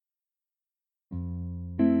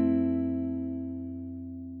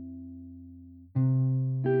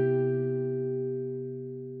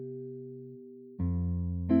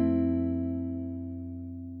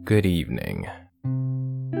Good evening,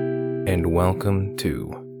 and welcome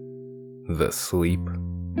to the Sleep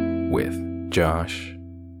with Josh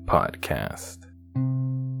podcast.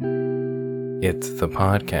 It's the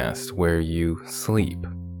podcast where you sleep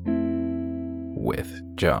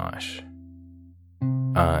with Josh.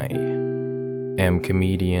 I am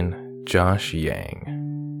comedian Josh Yang,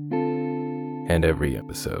 and every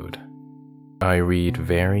episode, I read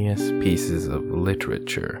various pieces of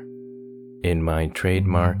literature in my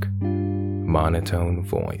trademark monotone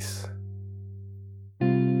voice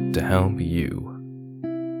to help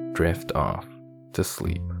you drift off to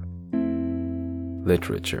sleep.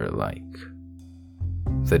 Literature like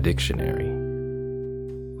the dictionary,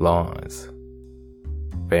 laws,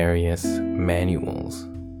 various manuals,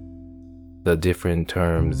 the different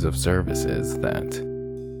terms of services that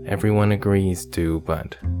everyone agrees to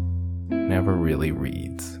but never really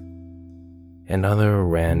reads, and other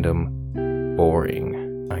random,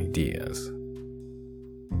 boring ideas.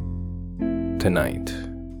 Tonight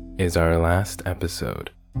is our last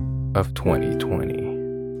episode of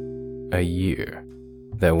 2020, a year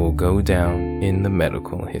that will go down in the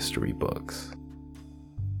medical history books.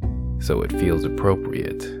 So it feels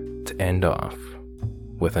appropriate to end off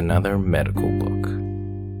with another medical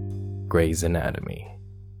book, Gray's Anatomy,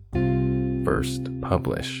 first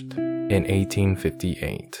published in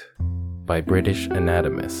 1858 by British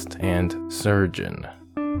anatomist and surgeon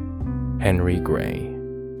Henry Gray.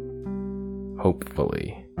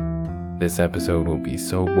 Hopefully, this episode will be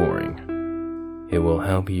so boring, it will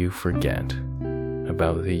help you forget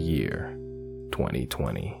about the year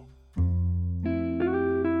 2020.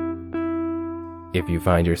 If you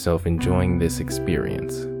find yourself enjoying this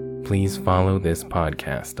experience, please follow this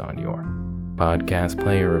podcast on your podcast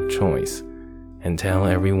player of choice and tell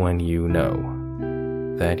everyone you know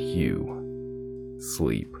that you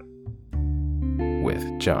sleep with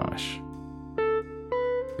Josh.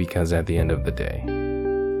 Because at the end of the day,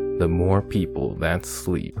 the more people that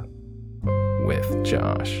sleep with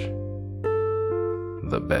Josh,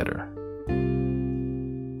 the better.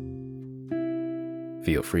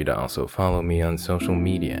 Feel free to also follow me on social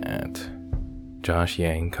media at Josh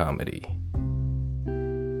Yang Comedy.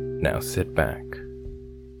 Now sit back,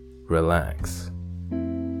 relax,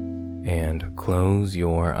 and close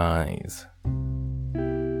your eyes,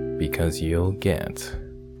 because you'll get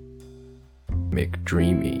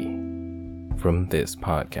McDreamy from this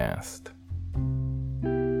podcast.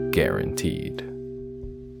 Guaranteed.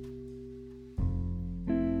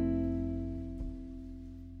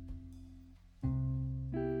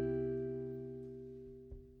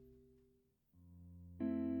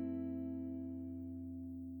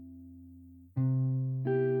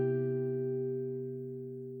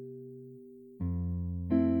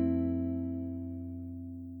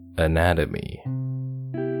 Anatomy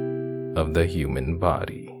of the Human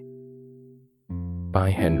Body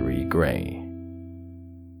by Henry Gray,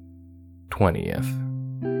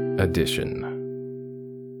 20th edition.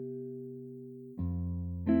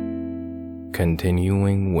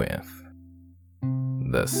 Continuing with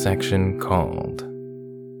the section called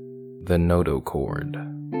the notochord.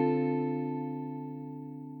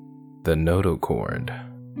 The notochord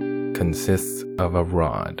consists of a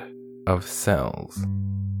rod of cells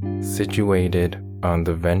situated on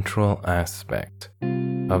the ventral aspect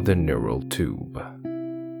of the neural tube.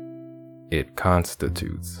 It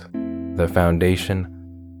constitutes the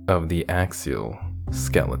foundation of the axial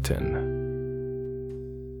skeleton,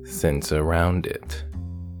 since around it,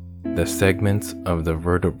 the segments of the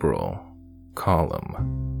vertebral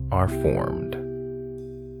column are formed.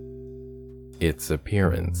 Its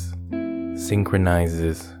appearance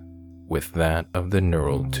synchronizes with that of the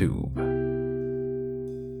neural tube.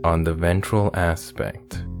 On the ventral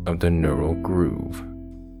aspect of the neural groove,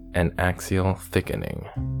 an axial thickening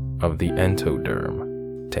of the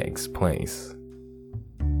entoderm takes place.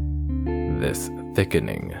 This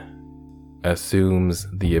thickening assumes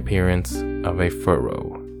the appearance of a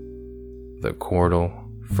furrow, the chordal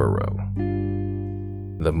furrow,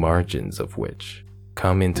 the margins of which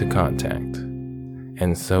come into contact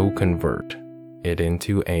and so convert it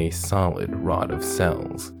into a solid rod of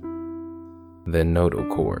cells, the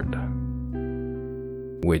notochord,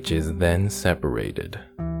 which is then separated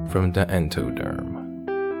from the entoderm.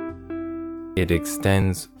 It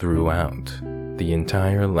extends throughout the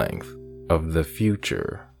entire length of the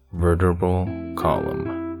future vertebral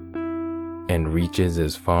column and reaches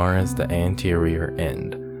as far as the anterior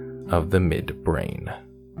end of the midbrain,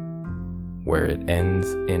 where it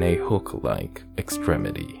ends in a hook-like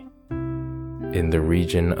extremity in the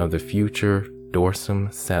region of the future dorsum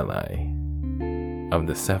celli of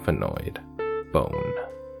the sphenoid bone.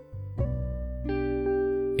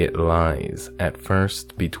 It lies at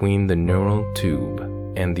first between the neural tube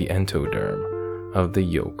and the endoderm of the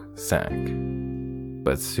yolk sac,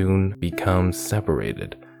 but soon becomes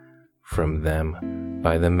separated from them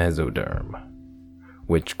by the mesoderm,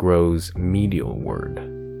 which grows medialward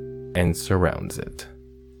and surrounds it.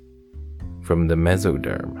 From the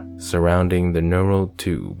mesoderm surrounding the neural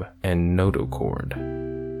tube and notochord,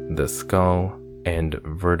 the skull and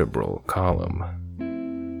vertebral column,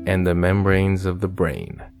 and the membranes of the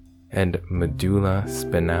brain and medulla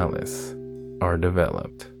spinalis are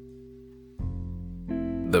developed.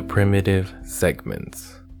 The primitive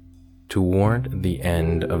segments. Toward the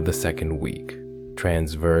end of the second week,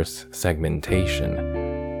 transverse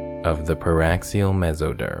segmentation of the paraxial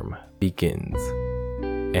mesoderm begins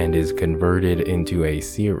and is converted into a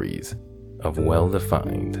series of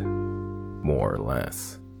well-defined, more or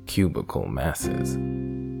less, cubical masses.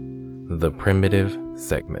 The primitive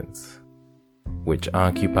segments, which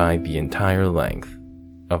occupy the entire length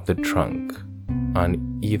of the trunk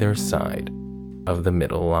on either side of the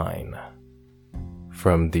middle line,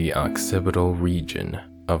 from the occipital region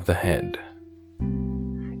of the head.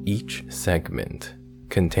 Each segment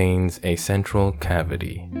contains a central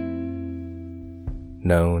cavity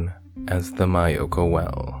known as the Myoko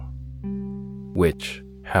well, which,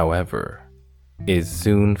 however, is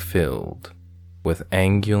soon filled with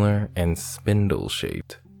angular and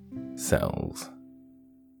spindle-shaped cells.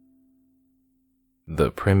 The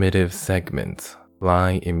primitive segments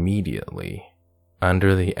lie immediately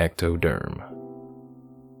under the ectoderm,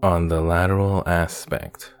 on the lateral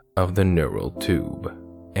aspect of the neural tube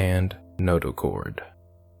and notochord,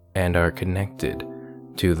 and are connected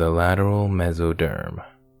to the lateral mesoderm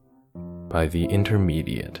by the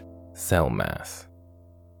intermediate cell mass.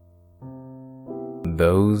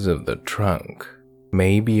 Those of the trunk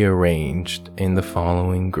may be arranged in the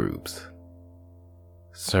following groups: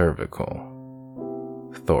 cervical,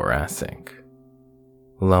 thoracic,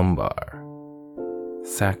 lumbar,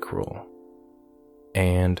 sacral,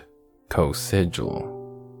 and coccygeal,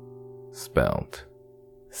 spelt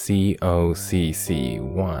Coccygeal.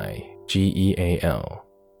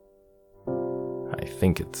 I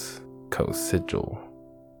think it's coccygeal.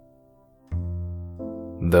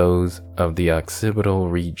 Those of the occipital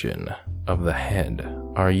region of the head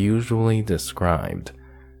are usually described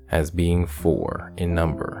as being 4 in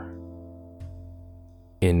number.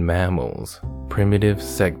 In mammals, primitive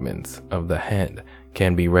segments of the head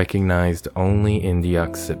can be recognized only in the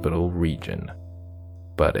occipital region,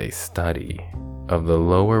 but a study of the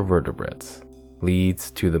lower vertebrates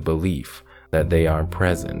leads to the belief that they are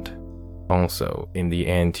present also in the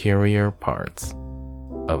anterior parts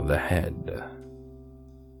of the head,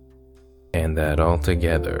 and that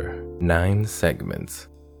altogether 9 segments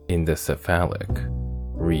in the cephalic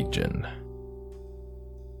region.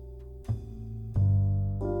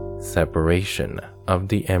 Separation of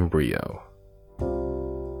the embryo.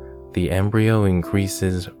 The embryo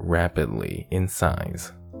increases rapidly in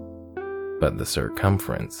size, but the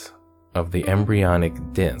circumference of the embryonic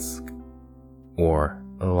disc, or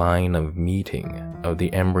line of meeting of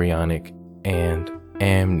the embryonic and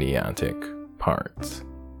amniotic parts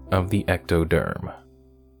of the ectoderm,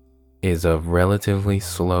 is of relatively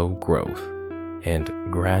slow growth and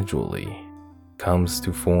gradually comes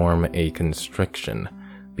to form a constriction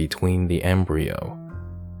between the embryo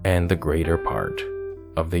and the greater part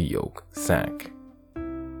of the yolk sac.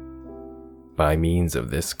 By means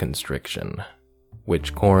of this constriction,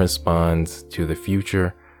 which corresponds to the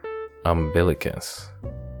future umbilicus,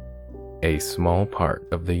 a small part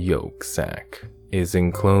of the yolk sac is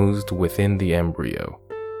enclosed within the embryo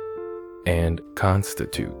and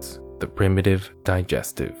constitutes the primitive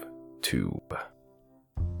digestive tube.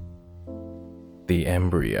 The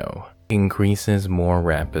embryo increases more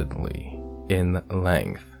rapidly in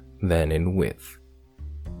length than in width,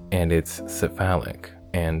 and its cephalic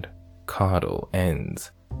and caudal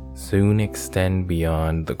ends soon extend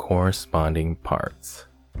beyond the corresponding parts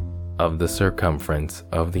of the circumference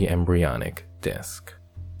of the embryonic disc,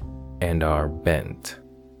 and are bent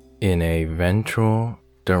in a ventral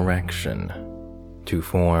direction to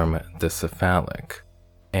form the cephalic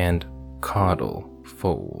and caudal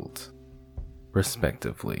folds,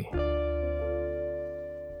 respectively.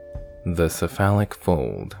 The cephalic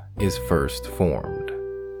fold is first formed,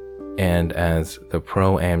 and as the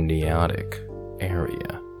proamniotic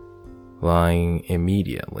area, lying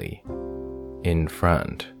immediately in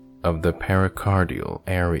front of the pericardial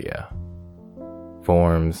area,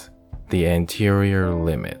 forms the anterior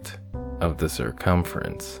limit of the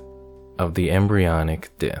circumference of the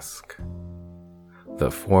embryonic disc.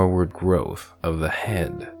 The forward growth of the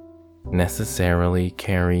head necessarily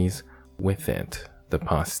carries with it the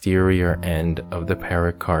posterior end of the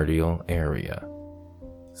pericardial area,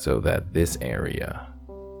 so that this area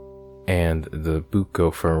and the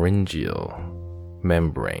buccopharyngeal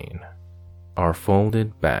membrane are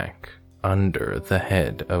folded back under the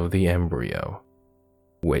head of the embryo,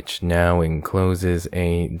 which now encloses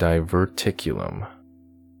a diverticulum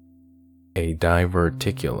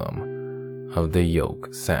of the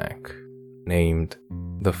yolk sac, named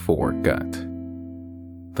the foregut.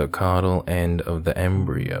 The caudal end of the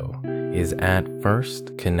embryo is at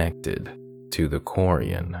first connected to the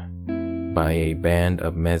chorion by a band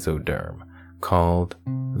of mesoderm called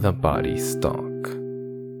the body stalk.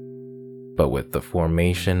 But with the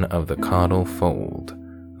formation of the caudal fold,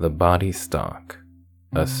 the body stalk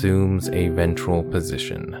assumes a ventral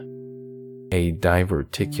position. A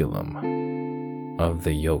diverticulum of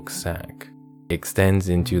the yolk sac extends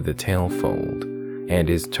into the tail fold and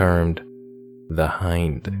is termed the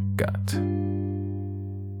hindgut.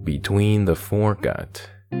 Between the foregut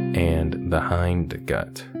and the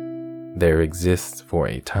hindgut, there exists for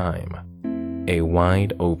a time a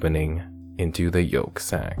wide opening into the yolk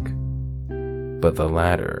sac, but the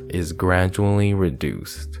latter is gradually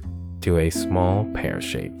reduced to a small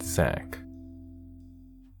pear-shaped sac,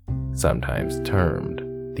 sometimes termed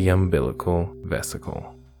the umbilical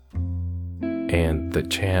vesicle, and the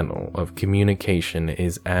channel of communication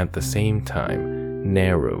is at the same time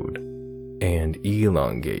narrowed and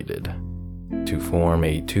elongated to form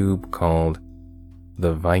a tube called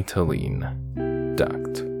the vitelline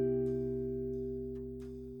duct.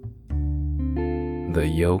 The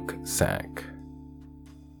yolk sac.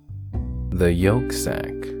 The yolk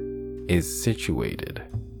sac is situated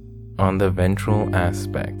on the ventral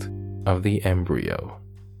aspect of the embryo.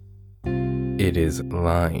 It is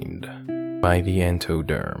lined by the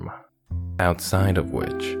entoderm, outside of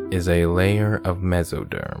which is a layer of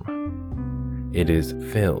mesoderm. It is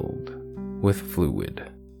filled with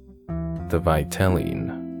fluid, the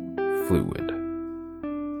vitelline fluid,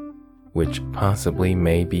 which possibly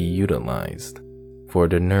may be utilized for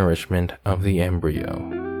the nourishment of the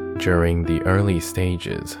embryo during the early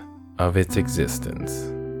stages of its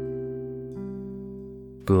existence.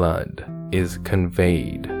 Blood is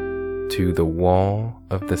conveyed to the wall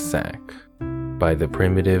of the sac by the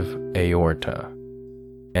primitive aorta,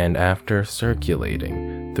 and after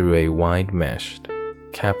circulating through a wide-meshed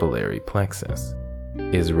capillary plexus,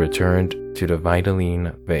 is returned to the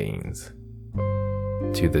vitelline veins,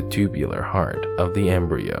 to the tubular heart of the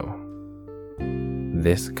embryo.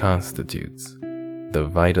 This constitutes the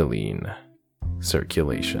vitelline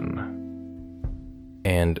circulation,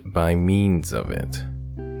 and by means of it,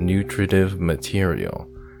 nutritive material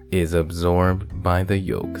is absorbed by the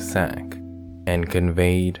yolk sac and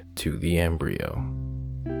conveyed to the embryo.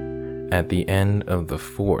 At the end of the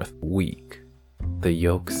 4th week, the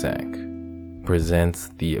yolk sac presents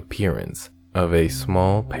the appearance of a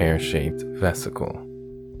small pear-shaped vesicle,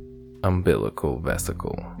 umbilical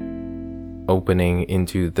vesicle, opening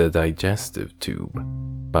into the digestive tube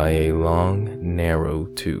by a long, narrow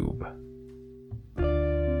tube,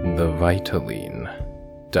 the vitelline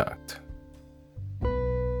duct.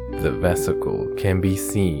 The vesicle can be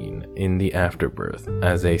seen in the afterbirth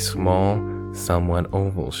as a small, somewhat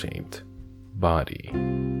oval-shaped body,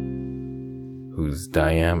 whose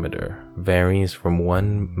diameter varies from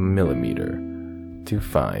 1 millimeter to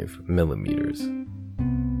 5 millimeters.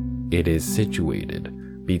 It is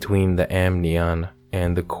situated between the amnion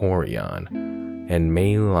and the chorion and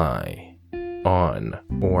may lie on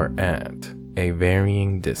or at a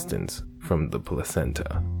varying distance from the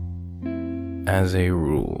placenta. As a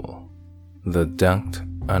rule, the duct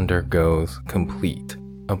undergoes complete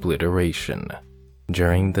obliteration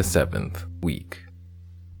during the 7th week,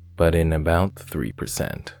 but in about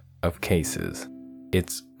 3% of cases,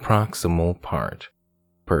 its proximal part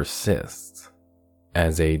persists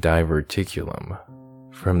as a diverticulum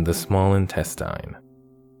from the small intestine,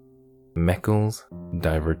 Meckel's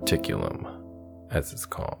diverticulum, as it's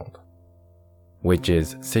called, which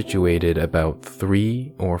is situated about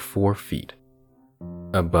 3 or 4 feet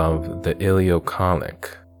above the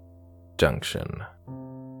ileocolic junction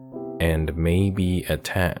and may be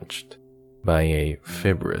attached by a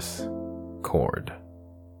fibrous cord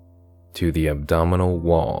to the abdominal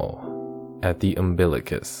wall at the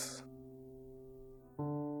umbilicus.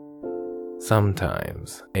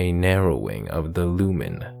 Sometimes a narrowing of the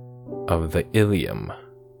lumen of the ileum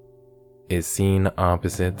is seen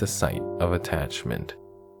opposite the site of attachment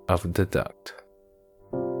of the duct.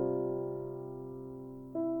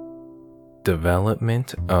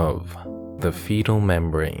 Development of the fetal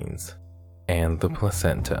membranes and the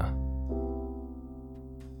placenta.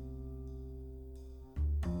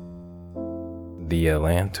 the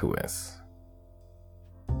allantois.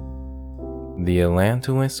 The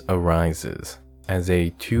allantois arises as a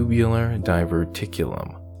tubular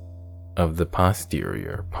diverticulum of the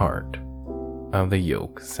posterior part of the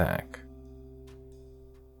yolk sac.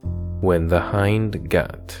 When the hind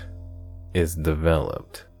gut is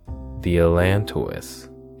developed, the allantois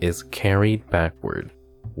is carried backward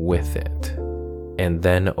with it and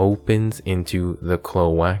then opens into the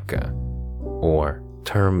cloaca, or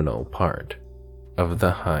terminal part of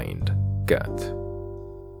the hind gut.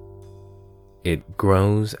 It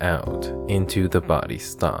grows out into the body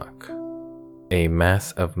stalk, a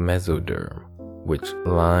mass of mesoderm which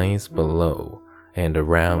lies below and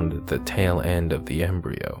around the tail end of the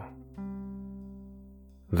embryo.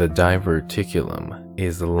 The diverticulum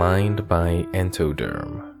is lined by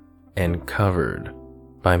entoderm and covered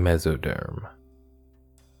by mesoderm,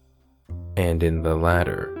 and in the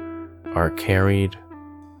latter are carried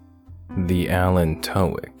the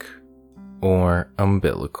allantoic or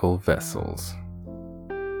umbilical vessels.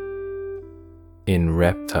 In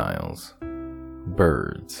reptiles,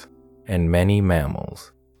 birds, and many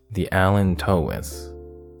mammals, the allantois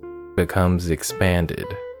becomes expanded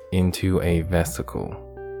into a vesicle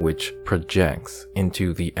which projects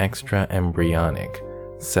into the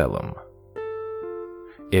extraembryonic cellum.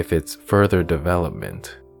 If its further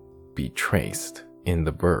development be traced in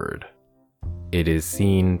the bird, it is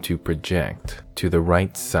seen to project to the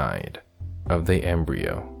right side of the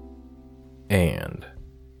embryo, and,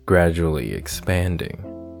 gradually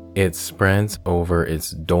expanding, it spreads over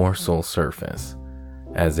its dorsal surface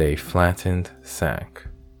as a flattened sac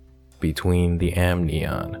between the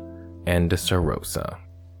amnion and the serosa,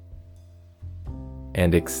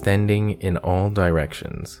 and extending in all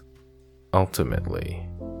directions, ultimately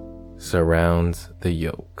surrounds the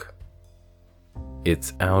yolk.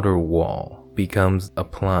 Its outer wall becomes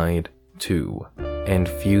applied to and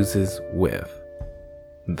fuses with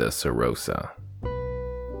the serosa,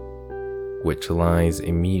 which lies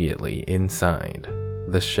immediately inside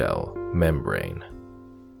the shell membrane.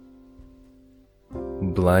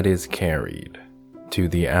 Blood is carried to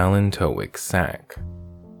the allantoic sac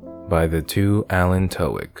by the two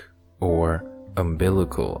allantoic or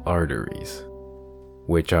umbilical arteries,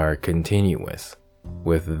 which are continuous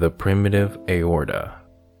with the primitive aorta,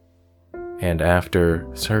 and after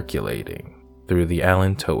circulating through the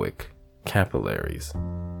allantoic capillaries,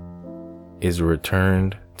 is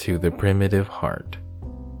returned to the primitive heart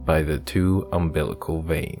by the two umbilical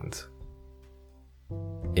veins.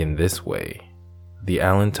 In this way, the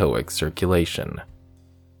allantoic circulation,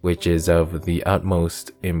 which is of the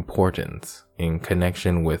utmost importance in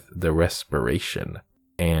connection with the respiration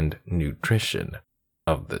and nutrition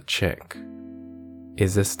of the chick,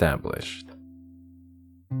 is established.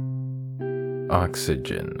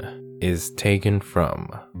 Oxygen is taken from,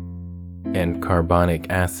 and carbonic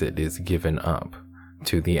acid is given up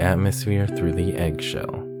to the atmosphere through the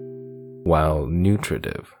eggshell, while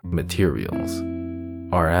nutritive materials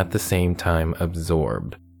are at the same time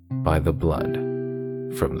absorbed by the blood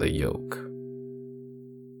from the yolk.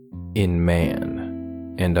 In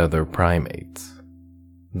man and other primates,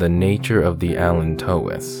 the nature of the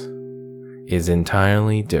allantois is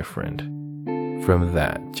entirely different from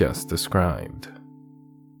that just described.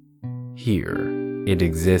 Here, it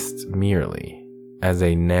exists merely as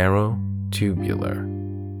a narrow tubular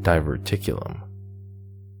diverticulum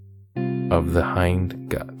of the hind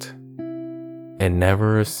gut, and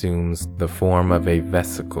never assumes the form of a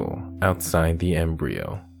vesicle outside the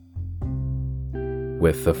embryo.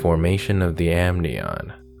 With the formation of the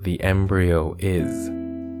amnion, the embryo is,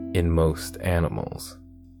 in most animals,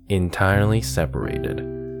 entirely separated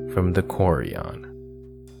from the chorion,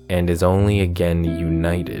 and is only again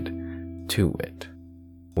united to it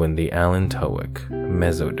when the allantoic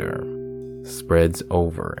mesoderm spreads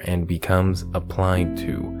over and becomes applied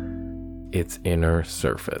to its inner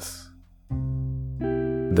surface.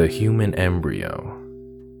 The human embryo,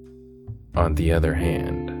 on the other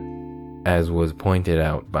hand, as was pointed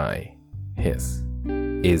out by Hiss,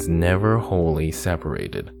 is never wholly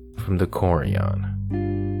separated from the chorion,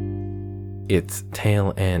 its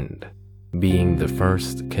tail end being the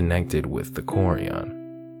first connected with the chorion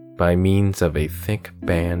by means of a thick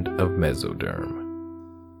band of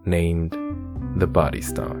mesoderm, named the body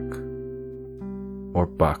stalk, or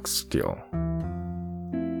Bachstiel.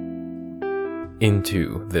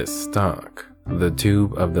 Into this stalk, the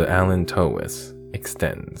tube of the allantois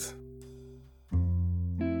extends.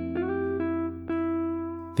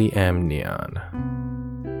 The amnion.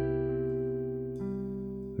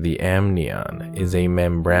 The amnion is a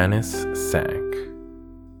membranous sac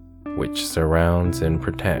which surrounds and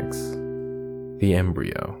protects the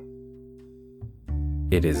embryo.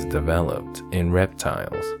 It is developed in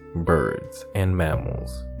reptiles, birds, and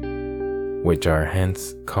mammals, which are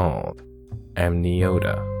hence called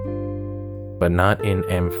amniota, but not in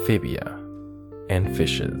amphibia and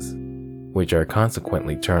fishes, which are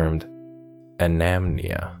consequently termed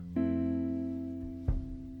anamnia.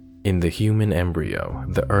 In the human embryo,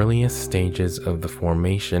 the earliest stages of the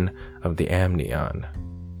formation of the amnion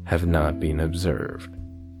have not been observed.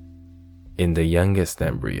 In the youngest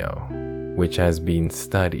embryo, which has been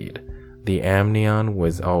studied, the amnion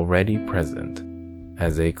was already present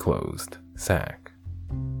as a closed sac,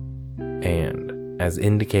 and, as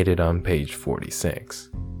indicated on page 46,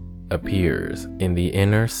 appears in the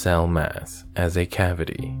inner cell mass as a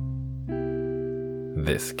cavity.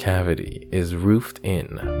 This cavity is roofed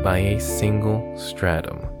in by a single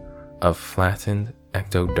stratum of flattened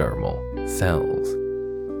ectodermal cells,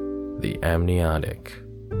 the amniotic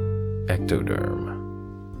ectoderm,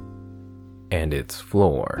 and its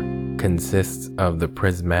floor consists of the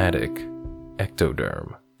prismatic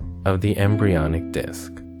ectoderm of the embryonic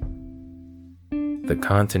disc. The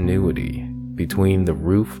continuity between the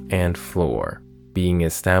roof and floor being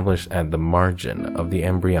established at the margin of the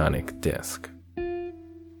embryonic disc.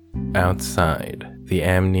 Outside the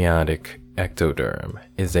amniotic ectoderm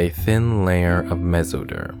is a thin layer of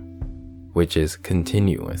mesoderm, which is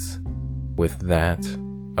continuous with that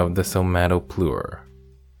of the somatopleurer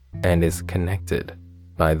and is connected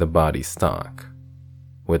by the body stalk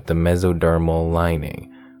with the mesodermal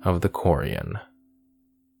lining of the chorion.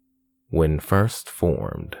 When first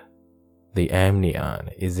formed, the amnion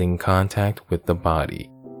is in contact with the body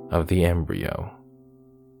of the embryo,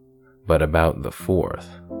 but about the 4th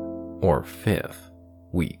or 5th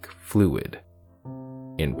week fluid,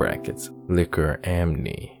 in brackets liquor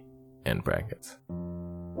amni, end brackets,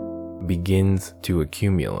 begins to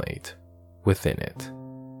accumulate within it.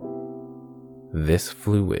 This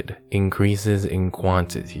fluid increases in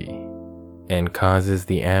quantity and causes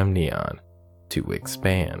the amnion to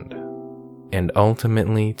expand and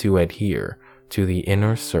ultimately to adhere to the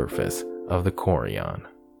inner surface of the chorion,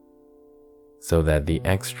 so that the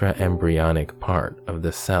extra-embryonic part of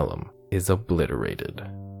the cellum is obliterated.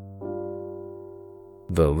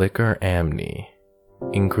 The liquor amni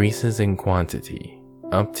increases in quantity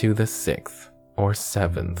up to the 6th or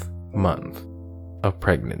 7th month of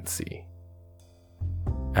pregnancy,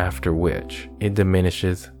 after which it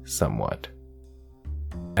diminishes somewhat.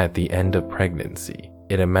 At the end of pregnancy,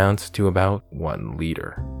 it amounts to about 1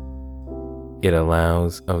 liter. It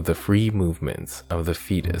allows of the free movements of the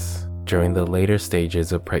fetus during the later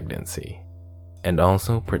stages of pregnancy, and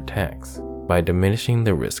also protects by diminishing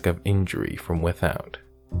the risk of injury from without.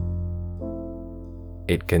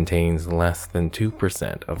 It contains less than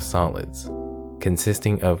 2% of solids,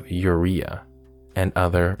 consisting of urea and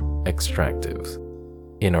other extractives,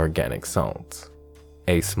 inorganic salts,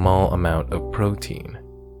 a small amount of protein,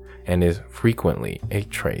 and is frequently a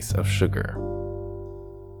trace of sugar.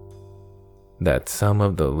 That some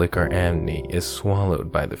of the liquor amni is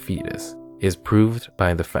swallowed by the fetus is proved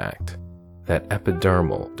by the fact that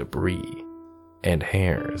epidermal debris and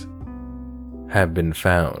hairs have been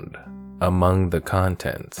found among the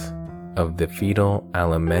contents of the fetal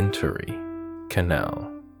alimentary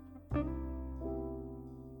canal.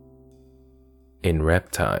 In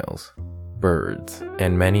reptiles, birds,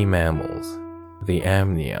 and many mammals, the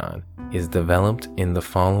amnion is developed in the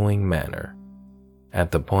following manner.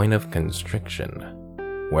 At the point of constriction,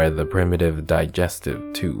 where the primitive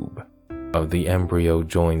digestive tube of the embryo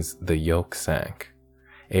joins the yolk sac,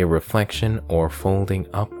 a reflection or folding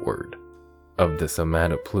upward of the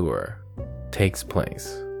somatopleurer takes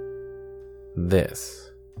place. This,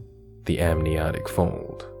 the amniotic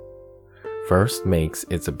fold, first makes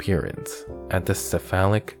its appearance at the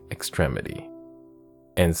cephalic extremity,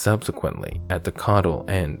 and subsequently at the caudal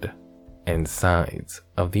end and sides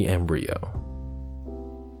of the embryo,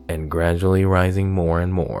 and gradually rising more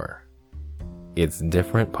and more, its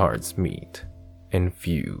different parts meet and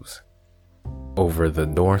fuse over the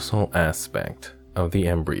dorsal aspect of the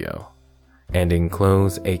embryo and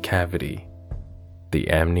enclose a cavity, the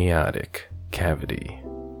amniotic cavity.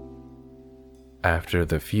 After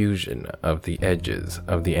the fusion of the edges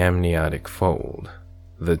of the amniotic fold,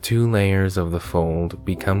 the 2 layers of the fold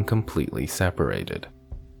become completely separated,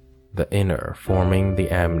 the inner forming the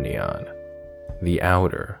amnion, the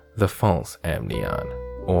outer the false amnion,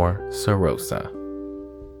 or serosa.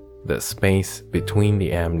 The space between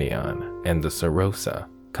the amnion and the serosa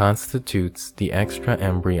constitutes the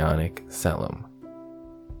extra-embryonic cellum,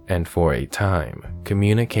 and for a time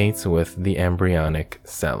communicates with the embryonic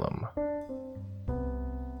cellum.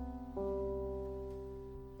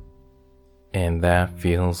 And that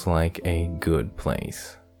feels like a good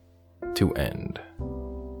place to end.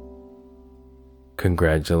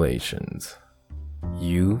 Congratulations,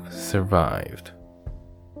 you've survived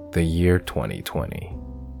the year 2020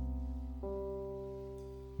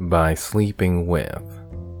 by sleeping with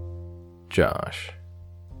Josh.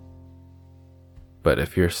 But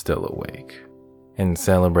if you're still awake and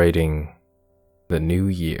celebrating the new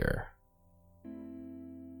year,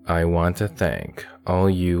 I want to thank all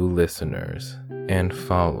you listeners and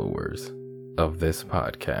followers of this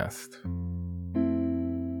podcast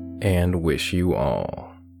and wish you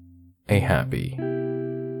all a happy,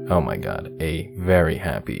 a very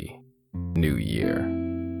happy new year,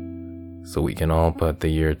 so we can all put the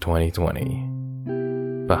year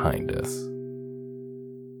 2020 behind us.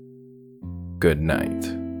 Good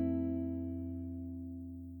night.